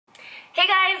Hey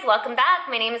guys, welcome back.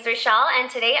 My name is Rochelle and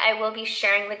today I will be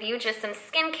sharing with you just some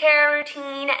skincare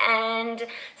routine and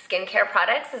skincare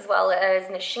products as well as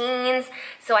machines.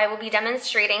 So I will be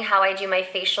demonstrating how I do my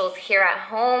facials here at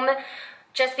home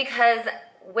just because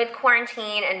with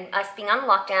quarantine and us being on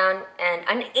lockdown and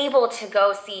unable to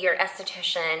go see your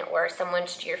esthetician or someone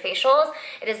to do your facials,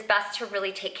 it is best to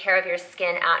really take care of your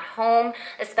skin at home,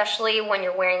 especially when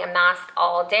you're wearing a mask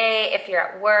all day, if you're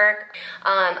at work.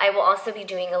 I will also be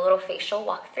doing a little facial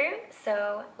walkthrough,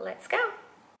 so let's go.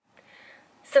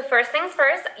 So first things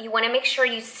first, you want to make sure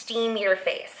you steam your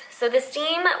face. So the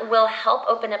steam will help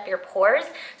open up your pores.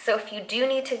 So if you do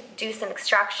need to do some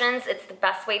extractions, it's the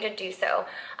best way to do so.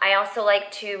 I also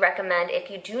like to recommend, if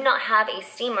you do not have a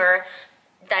steamer,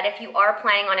 that if you are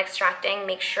planning on extracting,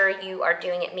 make sure you are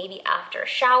doing it maybe after a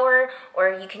shower,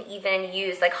 or you can even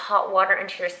use like hot water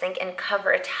into your sink and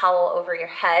cover a towel over your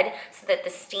head so that the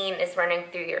steam is running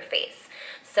through your face.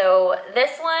 So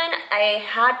this one, I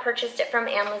had purchased it from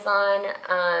Amazon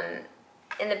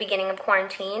in the beginning of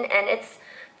quarantine, and it's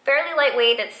fairly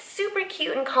lightweight. It's super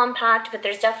cute and compact, but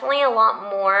there's definitely a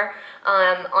lot more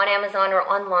on Amazon or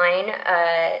online.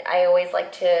 I always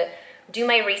like to do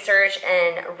my research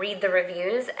and read the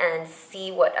reviews and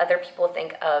see what other people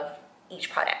think of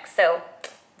each product. So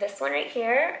this one right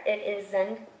here, it is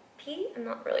Zenpy. I'm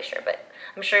not really sure, but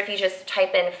I'm sure if you just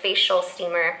type in facial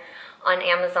steamer on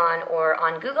Amazon or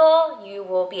on Google, you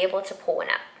will be able to pull one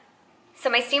up.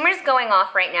 So my steamer's going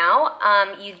off right now.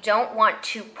 You don't want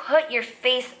to put your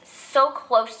face so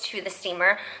close to the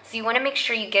steamer, so you want to make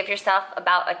sure you give yourself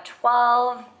about a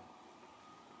 12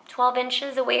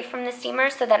 inches away from the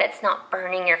steamer so that it's not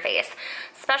burning your face.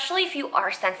 Especially if you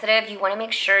are sensitive, you want to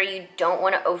make sure you don't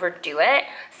want to overdo it.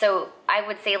 So I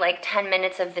would say like 10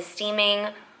 minutes of the steaming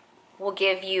will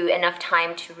give you enough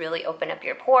time to really open up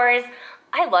your pores.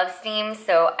 I love steam,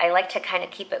 so I like to kind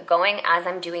of keep it going as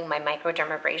I'm doing my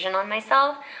microdermabrasion on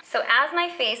myself. So as my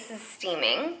face is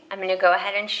steaming, I'm going to go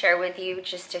ahead and share with you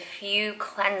just a few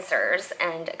cleansers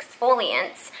and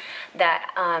exfoliants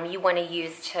that you want to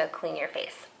use to clean your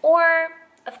face. Or,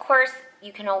 of course,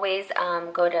 you can always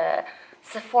go to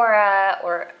Sephora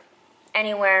or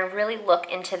anywhere and really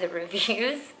look into the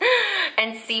reviews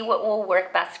and see what will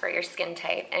work best for your skin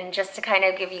type. And just to kind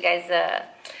of give you guys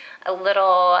a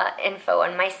little info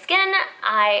on my skin,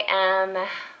 I am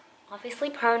obviously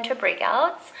prone to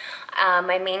breakouts.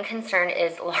 My main concern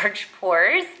is large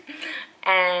pores,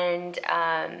 and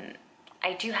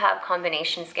I do have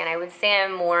combination skin. I would say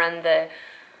I'm more on the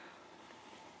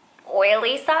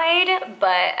oily side,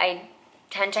 but I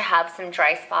tend to have some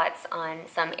dry spots on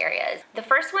some areas. The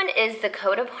first one is the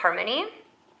Code of Harmony.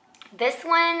 This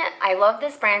one, I love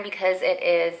this brand because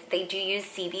they do use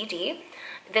CBD.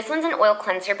 This one's an oil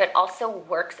cleanser, but also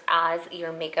works as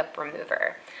your makeup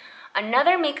remover.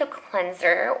 Another makeup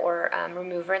cleanser or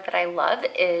remover that I love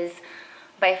is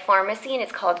by Farmacy, and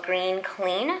it's called Green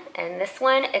Clean. And this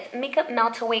one, it's Makeup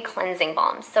Melt Away Cleansing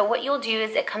Balm. So what you'll do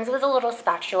is it comes with a little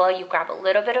spatula. You grab a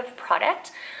little bit of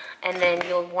product, and then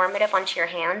you'll warm it up onto your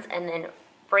hands and then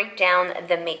break down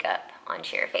the makeup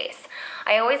onto your face.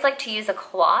 I always like to use a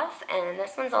cloth, and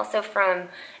this one's also from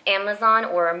Amazon,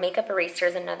 or Makeup Eraser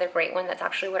is another great one. That's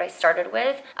actually what I started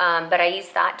with, but I use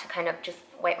that to kind of just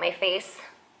wipe my face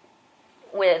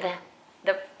with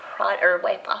the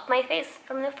wipe off my face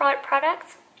from the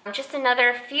products. Just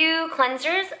another few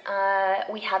cleansers.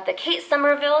 We have the Kate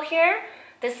Somerville here.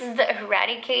 This is the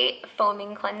EradiKate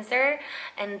Foaming Cleanser,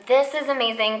 and this is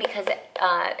amazing because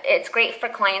it's great for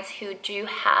clients who do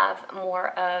have more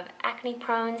of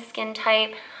acne-prone skin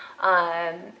type,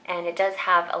 and it does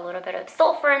have a little bit of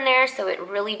sulfur in there, so it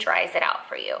really dries it out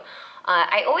for you.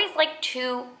 I always like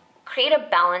to create a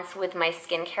balance with my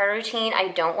skincare routine. I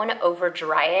don't want to over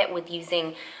dry it with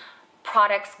using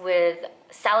products with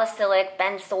salicylic,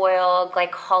 benzoyl,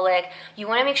 glycolic. You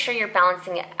want to make sure you're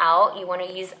balancing it out. You want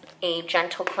to use a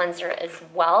gentle cleanser as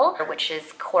well, which is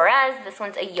Korres. This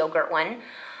one's a yogurt one.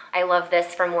 I love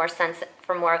this for more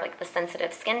like the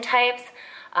sensitive skin types.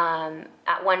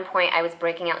 At one point I was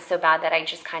breaking out so bad that I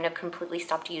just kind of completely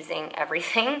stopped using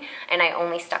everything, and I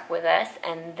only stuck with this,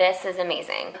 and this is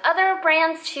amazing. Other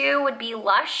brands too would be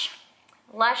Lush.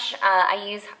 I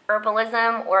use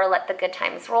Herbalism or Let the Good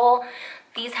Times Roll.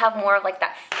 These have more of like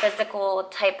that physical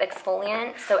type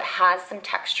exfoliant, so it has some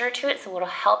texture to it, so it'll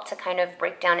help to kind of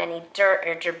break down any dirt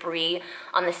or debris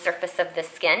on the surface of the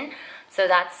skin. So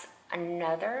that's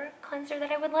another cleanser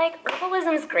that I would like.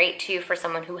 Herbalism is great too for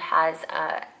someone who has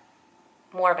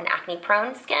more of an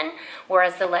acne-prone skin,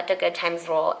 whereas the Let the Good Times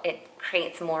Roll, it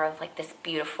creates more of like this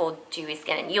beautiful dewy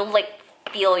skin, and you'll like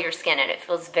feel your skin and it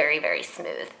feels very, very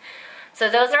smooth. So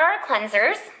those are our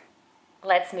cleansers.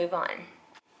 let's move on.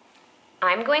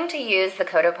 I'm going to use the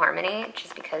Coat of Harmony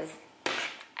just because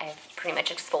I've pretty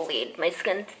much exfoliated my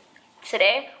skin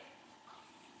today.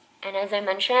 And as I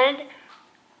mentioned,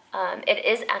 it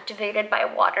is activated by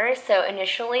water. So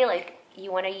initially, like,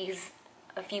 you want to use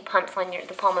a few pumps on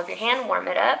the palm of your hand, warm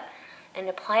it up, and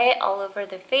apply it all over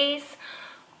the face.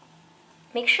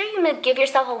 Make sure you give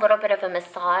yourself a little bit of a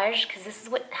massage because this is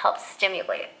what helps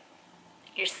stimulate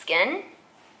your skin.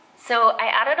 So I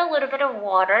added a little bit of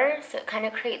water, so it kind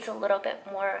of creates a little bit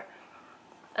more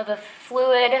of a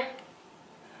fluid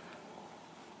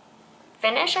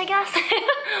finish, I guess.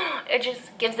 It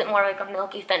just gives it more like a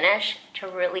milky finish to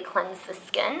really cleanse the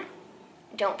skin.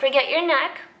 Don't forget your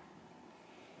neck.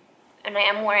 And I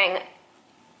am wearing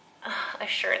a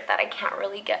shirt that I can't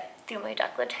really get through my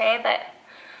décolleté, but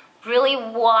really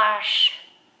wash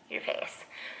your face.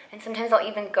 And sometimes I'll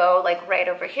even go like right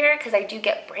over here because I do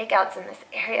get breakouts in this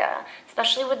area,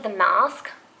 especially with the mask.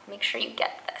 Make sure you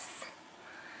get this.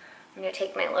 I'm gonna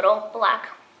take my little black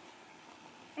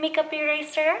makeup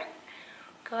eraser,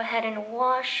 go ahead and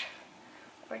wash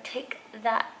or take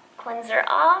that cleanser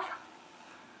off.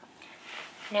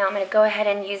 Now I'm gonna go ahead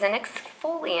and use an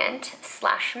exfoliant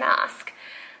 / mask.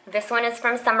 This one is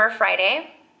from Summer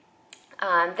Friday.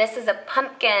 This is a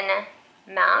pumpkin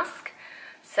mask.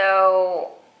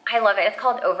 So I love it. It's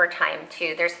called Overtime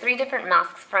too. There's 3 different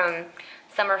masks from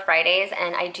Summer Fridays,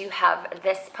 and I do have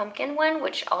this pumpkin one,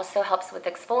 which also helps with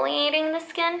exfoliating the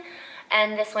skin.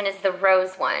 And this one is the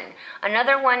rose one.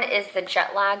 Another one is the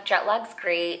Jetlag. Jetlag's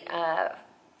great.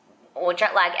 Well,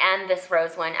 Jetlag and this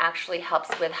rose one actually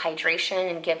helps with hydration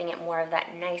and giving it more of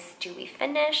that nice dewy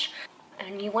finish.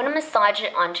 And you want to massage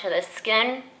it onto the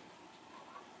skin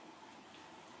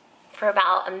for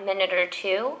about a minute or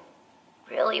 2.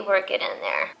 Really work it in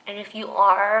there. And if you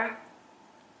are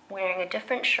wearing a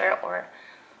different shirt or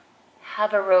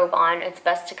have a robe on, it's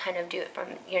best to kind of do it from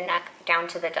your neck down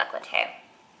to the décolleté.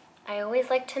 I always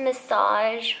like to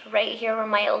massage right here where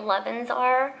my 11s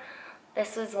are.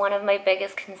 This was one of my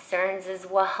biggest concerns as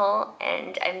well,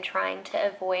 and I'm trying to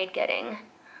avoid getting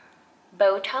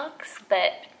Botox,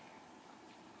 but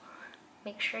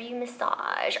make sure you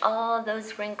massage all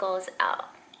those wrinkles out.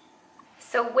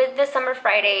 So with the Summer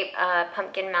Friday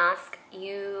pumpkin mask,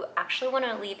 you actually want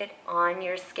to leave it on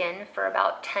your skin for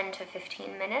about 10 to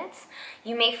 15 minutes.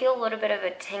 You may feel a little bit of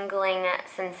a tingling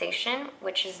sensation,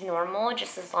 which is normal,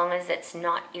 just as long as it's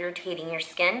not irritating your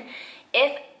skin.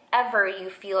 If ever you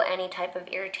feel any type of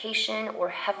irritation or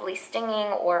heavily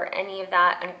stinging or any of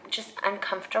that and just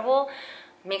uncomfortable,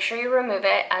 make sure you remove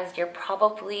it, as you're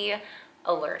probably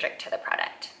allergic to the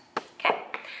product. Okay,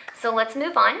 so let's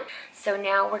move on. So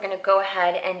now we're gonna go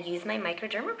ahead and use my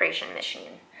Microdermabrasion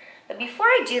machine. But before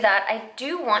I do that, I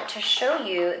do want to show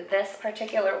you this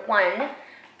particular one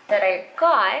that I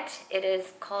got. It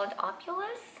is called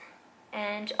Appolus,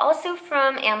 and also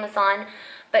from Amazon,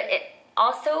 but it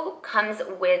also comes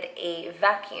with a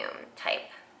vacuum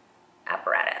type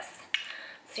apparatus.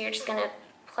 So you're just gonna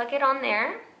plug it on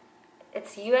there.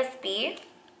 It's USB.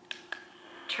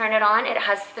 Turn it on. It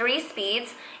has 3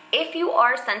 speeds. If you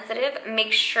are sensitive,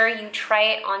 make sure you try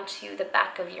it onto the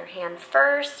back of your hand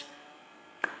first,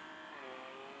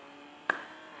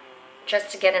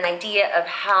 just to get an idea of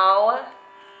how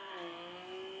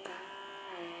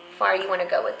far you want to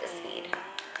go with the speed.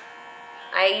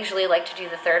 I usually like to do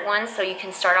the 3rd one, so you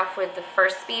can start off with the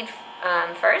first speed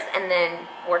first and then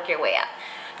work your way up.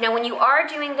 Now when you are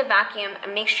doing the vacuum,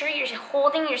 make sure you're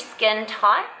holding your skin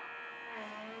taut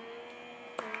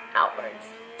outwards.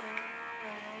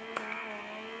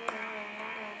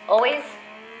 Always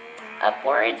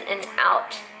upwards and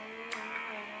out.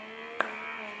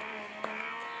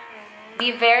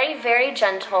 Be very, very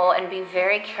gentle and be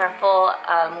very careful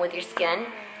with your skin,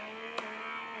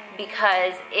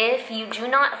 because if you do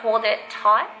not hold it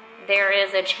taut, there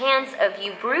is a chance of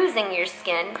you bruising your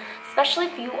skin, especially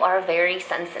if you are very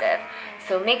sensitive.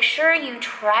 So make sure you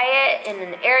try it in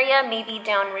an area, maybe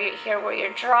down right here where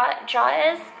your jaw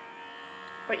is,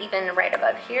 or even right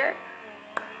above here.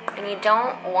 And you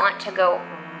don't want to go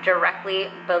directly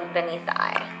beneath the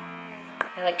eye.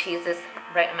 I like to use this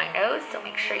right in my nose, so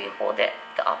make sure you hold it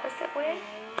the opposite way.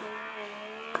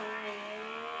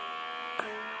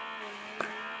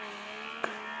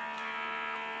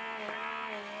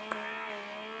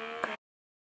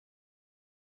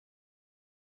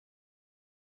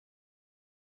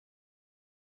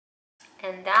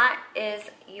 And that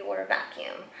is your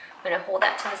vacuum. I'm gonna hold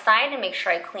that to the side and make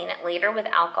sure I clean it later with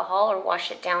alcohol or wash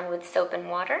it down with soap and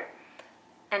water.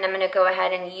 And I'm gonna go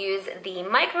ahead and use the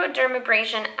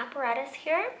Microdermabrasion apparatus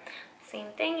here. Same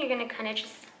thing, you're gonna kind of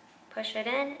just push it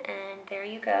in and there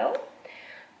you go.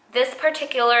 This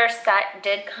particular set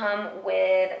did come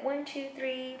with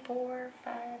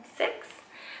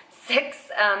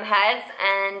 6 heads,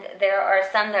 and there are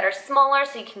some that are smaller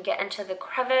so you can get into the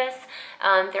crevice.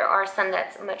 There are some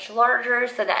that's much larger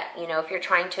so that, you know, if you're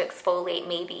trying to exfoliate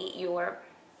maybe your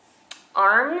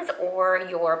arms or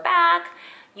your back,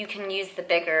 you can use the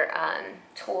bigger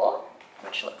tool,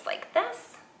 which looks like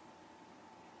this.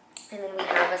 And then we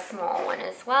have a small one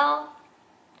as well.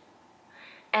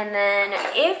 And then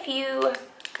if you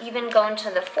even go into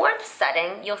the 4th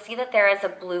setting, you'll see that there is a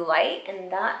blue light, and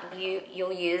that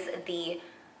you'll use the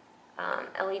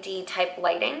LED type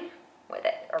lighting with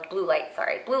it, or blue light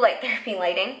therapy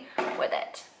lighting with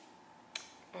it.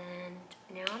 And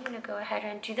now I'm going to go ahead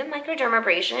and do the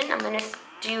microdermabrasion. I'm going to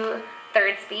do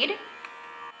 3rd speed.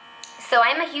 So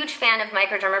I'm a huge fan of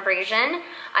microdermabrasion.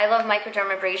 I love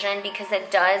microdermabrasion because it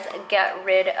does get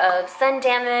rid of sun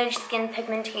damage, skin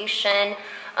pigmentation,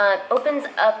 opens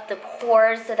up the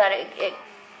pores so that it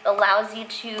allows you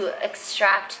to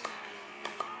extract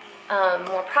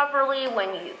more properly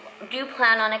when you do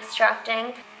plan on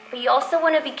extracting. But you also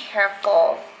want to be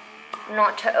careful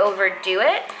not to overdo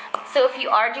it. So if you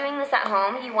are doing this at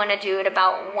home, you want to do it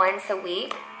about once a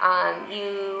week.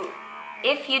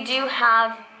 If you do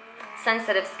have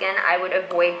sensitive skin, I would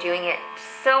avoid doing it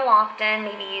so often,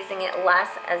 maybe using it less,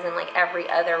 as in like every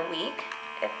other week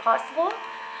if possible.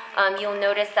 You'll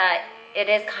notice that it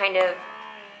is kind of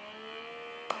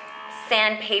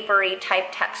sandpapery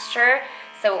type texture,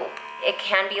 so it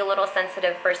can be a little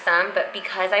sensitive for some, but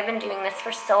because I've been doing this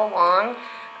for so long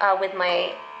with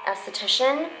my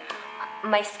esthetician,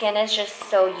 my skin is just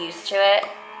so used to it,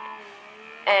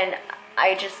 and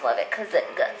I just love it because it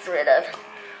gets rid of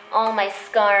all my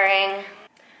scarring.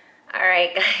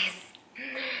 Alright guys,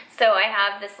 so I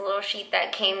have this little sheet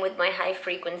that came with my high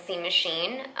frequency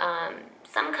machine.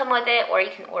 Some come with it, or you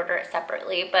can order it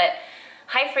separately, but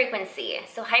high frequency.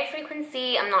 So high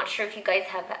frequency, I'm not sure if you guys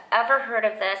have ever heard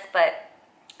of this, but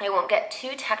I won't get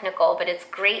too technical, but it's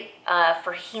great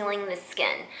for healing the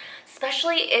skin,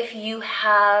 especially if you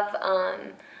have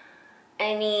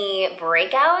any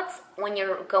breakouts. When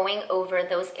you're going over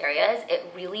those areas,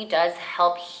 it really does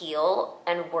help heal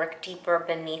and work deeper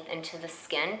beneath into the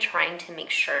skin, trying to make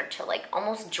sure to like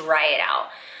almost dry it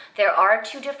out. There are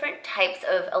 2 different types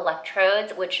of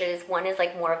electrodes, one is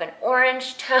like more of an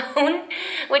orange tone,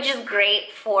 which is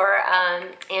great for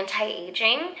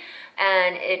anti-aging,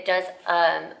 and it does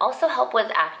also help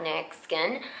with acneic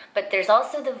skin. But there's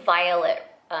also the violet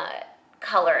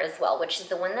color as well, which is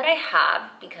the one that I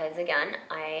have because, again,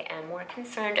 I am more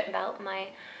concerned about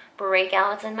my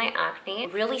breakouts and my acne.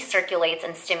 It really circulates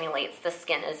and stimulates the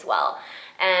skin as well.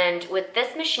 And with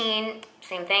this machine,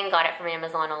 same thing, got it from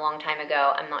Amazon a long time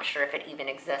ago. I'm not sure if it even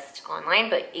exists online,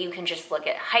 but you can just look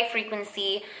at high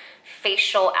frequency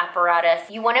facial apparatus.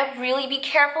 You want to really be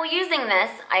careful using this.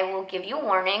 I will give you a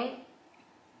warning.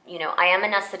 You know, I am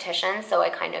an esthetician, so I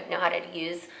kind of know how to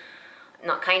use,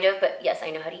 not kind of, but yes, I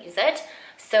know how to use it.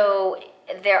 So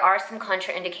there are some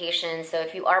contraindications. So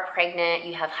if you are pregnant,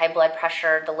 you have high blood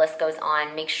pressure, the list goes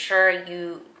on, make sure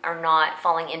you are not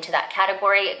falling into that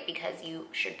category because you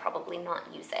should probably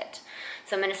not use it.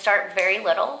 So I'm going to start very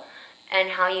little, and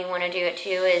how you want to do it too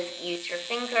is use your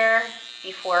finger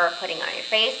before putting on your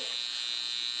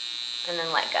face and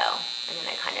then let go. And then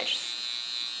I kind of just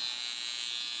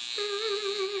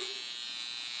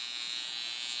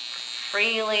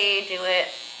freely do it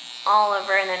all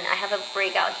over, and then I have a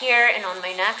breakout here and on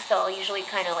my neck, so I'll usually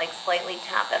kind of like slightly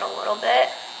tap it a little bit,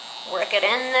 work it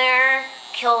in there,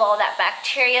 kill all that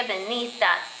bacteria beneath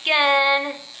that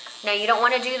skin. Now you don't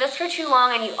want to do this for too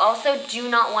long, and you also do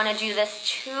not want to do this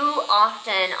too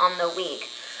often on the week.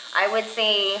 I would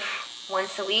say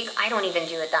once a week. I don't even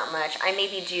do it that much. I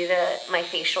maybe do my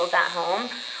facials at home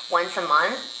once a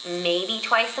month, maybe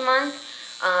twice a month.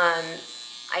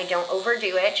 I don't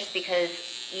overdo it just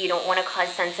because you don't want to cause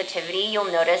sensitivity. You'll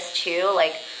notice too,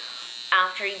 like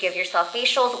after you give yourself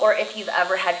facials, or if you've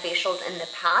ever had facials in the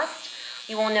past,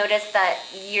 you will notice that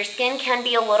your skin can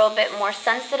be a little bit more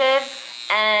sensitive,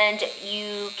 and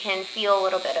you can feel a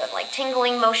little bit of like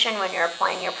tingling motion when you're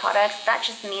applying your products. That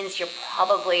just means you're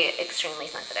probably extremely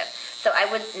sensitive. So I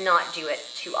would not do it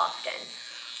too often.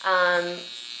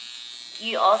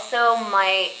 You also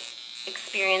might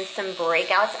experience some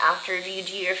breakouts after you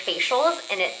do your facials,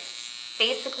 and it's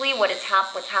basically what's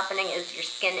happening is your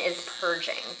skin is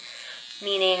purging,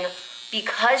 meaning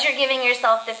because you're giving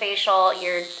yourself the facial,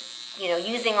 you're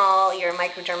using all your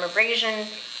microdermabrasion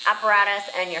apparatus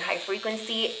and your high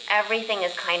frequency, everything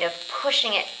is kind of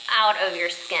pushing it out of your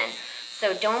skin.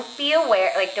 So don't be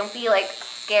aware, don't be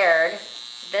scared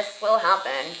this will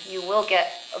happen. You will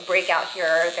get a breakout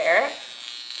here or there.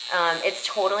 It's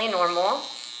totally normal.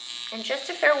 And just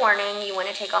a fair warning, you want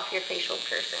to take off your facial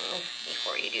piercings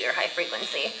before you do your high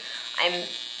frequency. I'm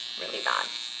really bad.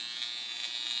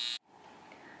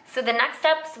 So the next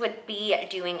steps would be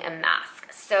doing a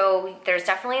mask. So there's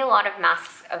definitely a lot of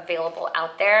masks available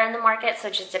out there in the market. So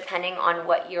just depending on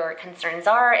what your concerns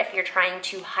are, if you're trying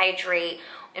to hydrate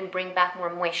and bring back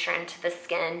more moisture into the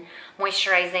skin,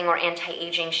 moisturizing or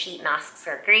anti-aging sheet masks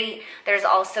are great. There's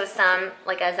also some,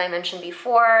 like as I mentioned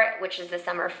before, which is the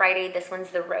Summer Friday. This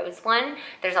one's the rose one.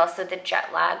 There's also the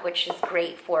Jetlag, which is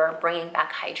great for bringing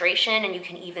back hydration, and you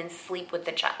can even sleep with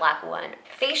the Jetlag one.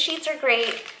 Face sheets are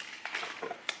great.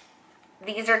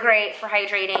 These are great for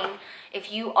hydrating.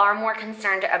 If you are more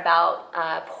concerned about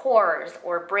pores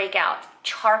or breakouts,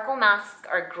 charcoal masks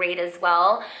are great as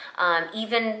well.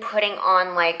 Even putting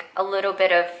on like a little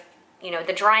bit of, you know,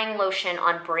 the drying lotion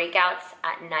on breakouts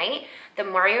at night. The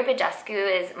Badescu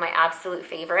is my absolute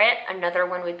favorite. Another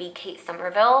one would be Kate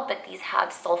Somerville, but these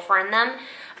have sulfur in them,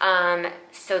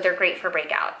 so they're great for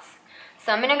breakouts.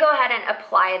 So I'm gonna go ahead and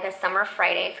apply the Summer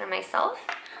Friday for myself.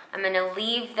 I'm gonna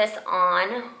leave this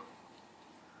on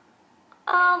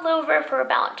all over for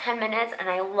about 10 minutes, and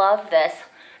I love this.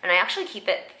 And I actually keep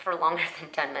it for longer than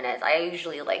 10 minutes. I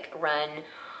usually like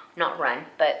not run,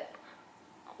 but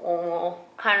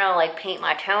kind of like paint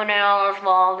my toenails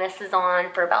while this is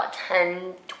on for about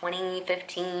 10, 20,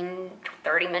 15,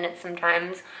 30 minutes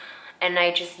sometimes. And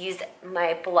I just use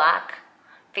my black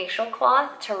facial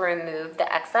cloth to remove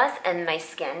the excess, and my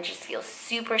skin just feels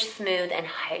super smooth and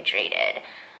hydrated.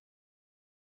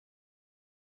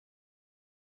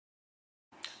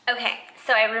 Okay,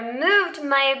 so I removed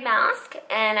my mask,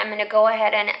 and I'm gonna go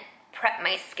ahead and prep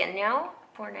my skin now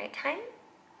for nighttime,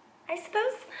 I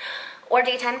suppose, or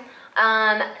daytime.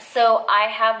 So I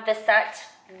have the set,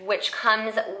 which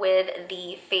comes with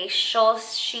the facial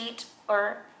sheet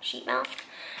or sheet mask,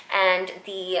 and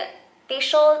the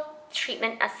facial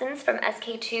treatment essence from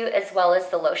SK2, as well as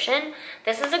the lotion.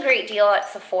 This is a great deal at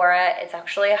Sephora. It's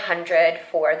actually $100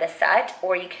 for the set,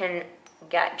 or you can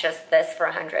get just this for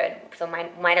 $100, so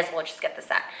might as well just get the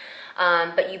set.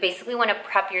 But you basically want to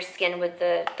prep your skin with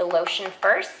the lotion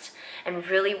first, and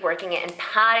really working it and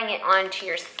patting it onto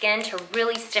your skin to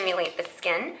really stimulate the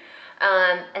skin,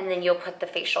 and then you'll put the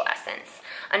facial essence.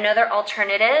 Another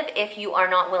alternative, if you are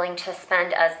not willing to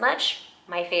spend as much,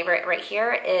 my favorite right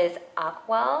here is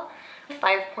Aqua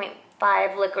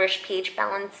 5.5 licorice pH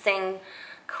balancing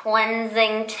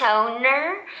cleansing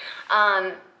toner.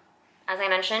 As I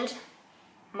mentioned,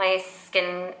 my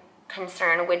skin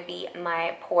concern would be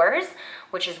my pores,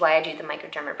 which is why I do the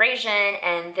microdermabrasion,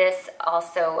 and this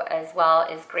also as well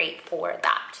is great for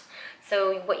that.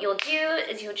 So what you'll do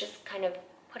is you'll just kind of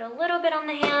put a little bit on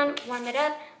the hand, warm it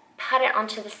up, pat it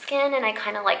onto the skin, and I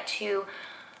kind of like to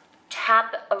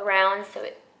tap around so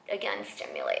it again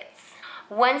stimulates.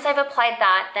 Once I've applied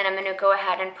that, then I'm going to go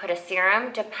ahead and put a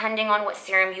serum, depending on what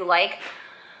serum you like.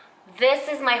 This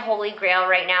is my holy grail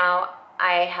right now.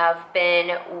 I have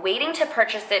been waiting to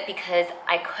purchase it because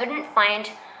I couldn't find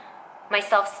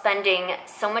myself spending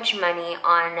so much money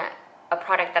on a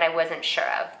product that I wasn't sure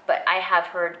of, but I have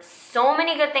heard so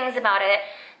many good things about it.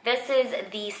 This is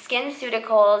the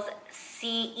SkinCeuticals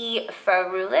CE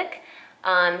Ferulic.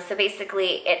 So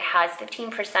basically it has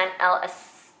 15%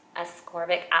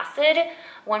 L-ascorbic acid,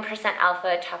 1%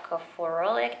 alpha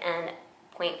tocopherolic, and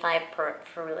 0.5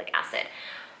 ferulic acid.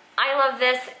 I love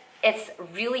this. It's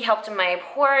really helped in my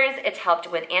pores. It's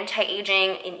helped with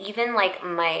anti-aging, and even like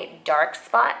my dark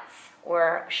spots,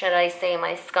 or should I say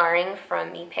my scarring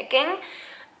from me picking.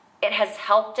 It has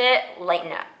helped it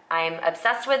lighten up. I'm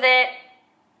obsessed with it.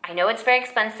 I know it's very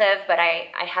expensive, but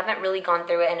I haven't really gone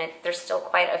through it, and there's still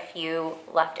quite a few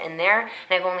left in there, and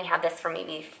I've only had this for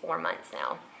maybe 4 months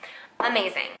now.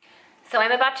 Amazing. So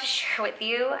I'm about to share with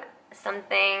you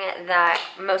something that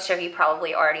most of you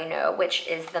probably already know, which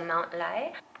is the Mount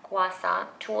Lai Guasa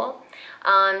tool.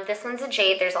 This one's a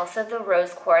jade. There's also the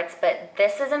rose quartz, but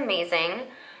this is amazing.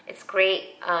 It's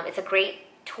great. It's a great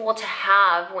tool to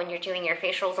have when you're doing your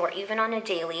facials, or even on a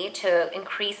daily, to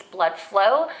increase blood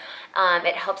flow.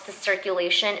 It helps the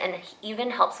circulation, and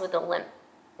even helps with the lymph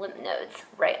nodes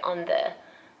right on the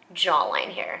jawline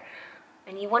here.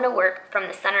 And you want to work from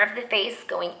the center of the face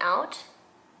going out,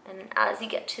 and as you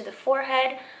get to the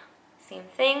forehead, same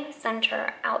thing,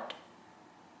 center out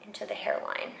into the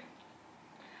hairline.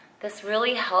 This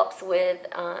really helps with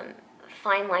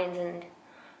fine lines and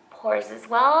pores as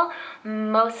well.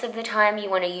 Most of the time you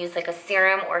want to use like a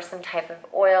serum or some type of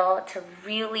oil to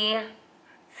really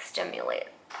stimulate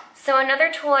So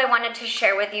another tool I wanted to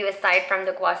share with you aside from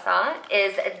the gua sha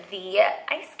is the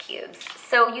ice cubes.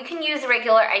 So you can use a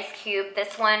regular ice cube.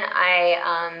 This one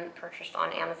I purchased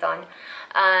on Amazon,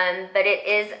 but it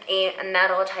is a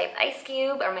metal type ice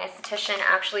cube, or my esthetician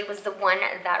actually was the one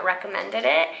that recommended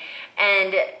it.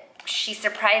 And she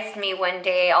surprised me one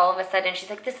day all of a sudden. She's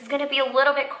like, this is gonna be a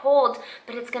little bit cold,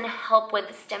 but it's gonna help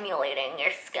with stimulating your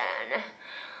skin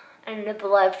and the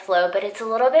blood flow, but it's a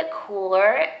little bit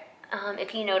cooler.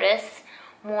 If you notice,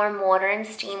 warm water and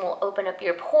steam will open up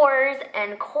your pores,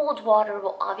 and cold water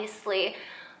will obviously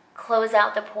close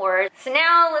out the pores. So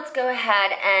now let's go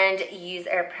ahead and use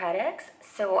our products.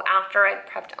 So after I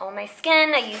prepped all my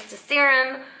skin, I used a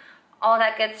serum, all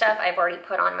that good stuff. I've already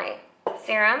put on my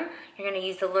serum. You're gonna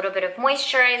use a little bit of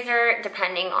moisturizer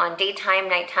depending on daytime,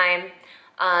 nighttime.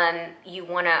 You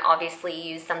wanna obviously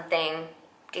use something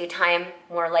daytime,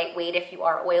 more lightweight if you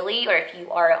are oily, or if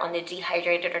you are on the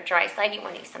dehydrated or dry side, you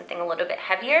want to use something a little bit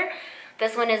heavier.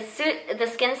 This one is the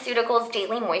SkinCeuticals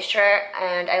Daily Moisture,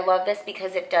 and I love this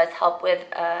because it does help with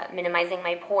minimizing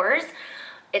my pores.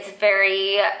 It's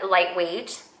very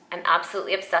lightweight. I'm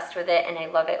absolutely obsessed with it, and I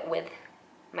love it with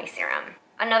my serum.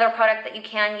 Another product that you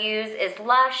can use is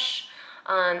Lush.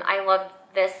 I love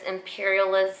this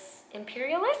Imperialis.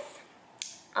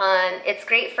 It's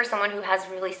great for someone who has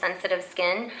really sensitive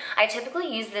skin. I typically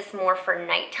use this more for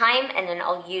nighttime, and then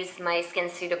I'll use my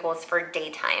SkinCeuticals for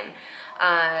daytime.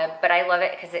 But I love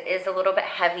it because it is a little bit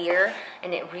heavier,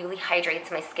 and it really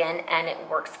hydrates my skin, and it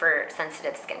works for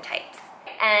sensitive skin types.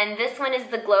 And this one is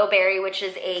the Glowberry, which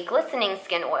is a glistening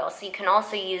skin oil. So you can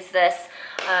also use this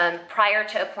prior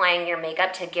to applying your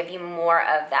makeup to give you more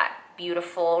of that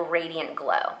beautiful, radiant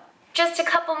glow. Just a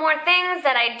couple more things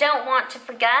that I don't want to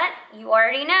forget. You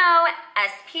already know,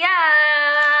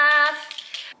 SPF.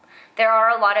 There are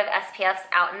a lot of SPFs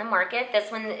out in the market. This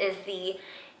one is the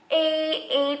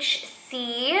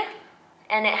AHC,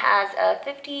 and it has a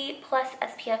 50 plus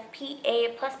SPF PA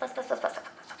plus.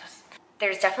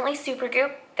 There's definitely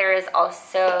Supergoop. There is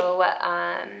also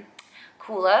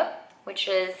Coola, which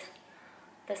is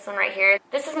this one right here.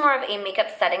 This is more of a makeup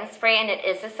setting spray, and it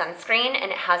is a sunscreen,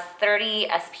 and it has 30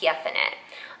 SPF in it.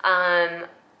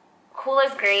 Coola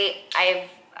is great. I've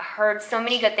heard so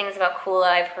many good things about Coola.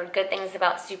 I've heard good things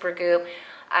about Supergoop.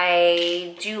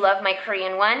 I do love my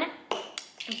Korean one,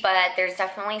 but there's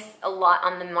definitely a lot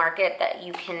on the market that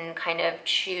you can kind of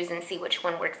choose and see which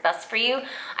one works best for you.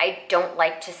 I don't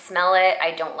like to smell it.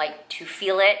 I don't like to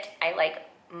feel it. I like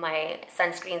my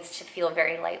sunscreens to feel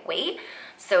very lightweight.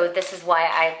 So this is why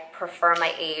I prefer my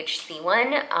AHC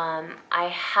one. I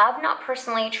have not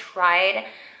personally tried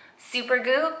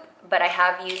Supergoop, but I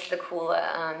have used the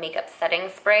Coola makeup setting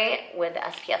spray with the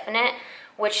SPF in it,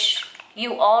 which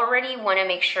you already want to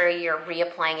make sure you're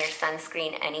reapplying your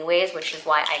sunscreen anyways, which is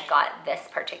why I got this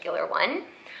particular one.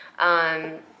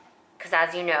 Because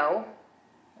as you know,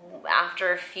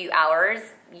 after a few hours,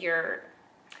 your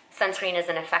sunscreen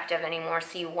isn't effective anymore,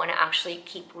 so you want to actually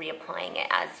keep reapplying it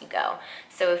as you go.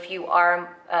 So if you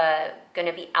are going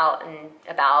to be out and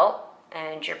about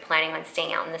and you're planning on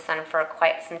staying out in the sun for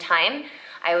quite some time,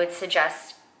 I would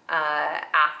suggest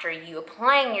after you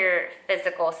applying your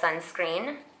physical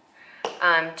sunscreen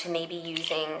to maybe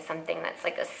using something that's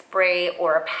like a spray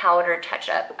or a powder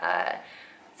touch-up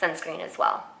sunscreen as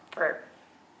well for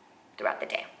throughout the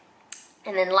day.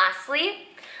 And then lastly,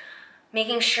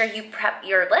 making sure you prep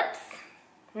your lips.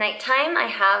 Nighttime, I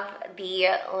have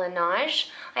the Laneige.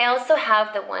 I also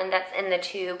have the one that's in the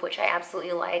tube, which I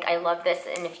absolutely like. I love this,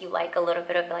 and if you like a little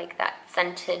bit of like that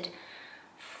scented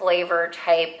flavor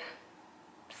type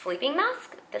sleeping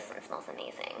mask, this one smells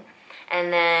amazing.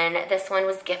 And then this one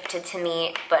was gifted to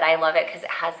me, but I love it because it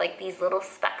has like these little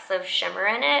specks of shimmer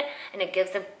in it, and it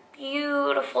gives a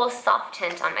beautiful soft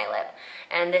tint on my lip.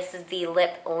 And this is the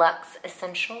Lip Luxe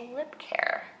Essential Lip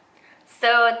Care.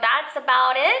 So that's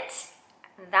about it.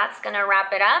 That's gonna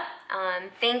wrap it up.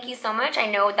 Thank you so much. I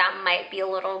know that might be a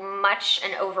little much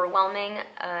and overwhelming,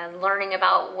 learning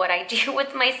about what I do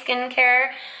with my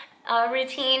skincare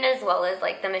routine, as well as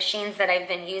like the machines that I've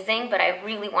been using, but I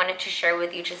really wanted to share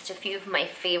with you just a few of my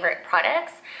favorite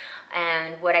products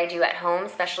and what I do at home,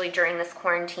 especially during this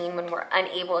quarantine when we're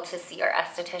unable to see our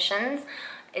estheticians.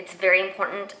 It's very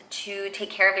important to take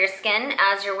care of your skin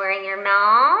as you're wearing your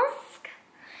mask.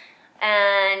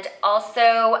 And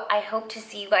also, I hope to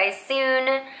see you guys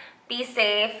soon. Be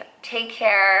safe, take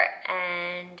care,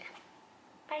 and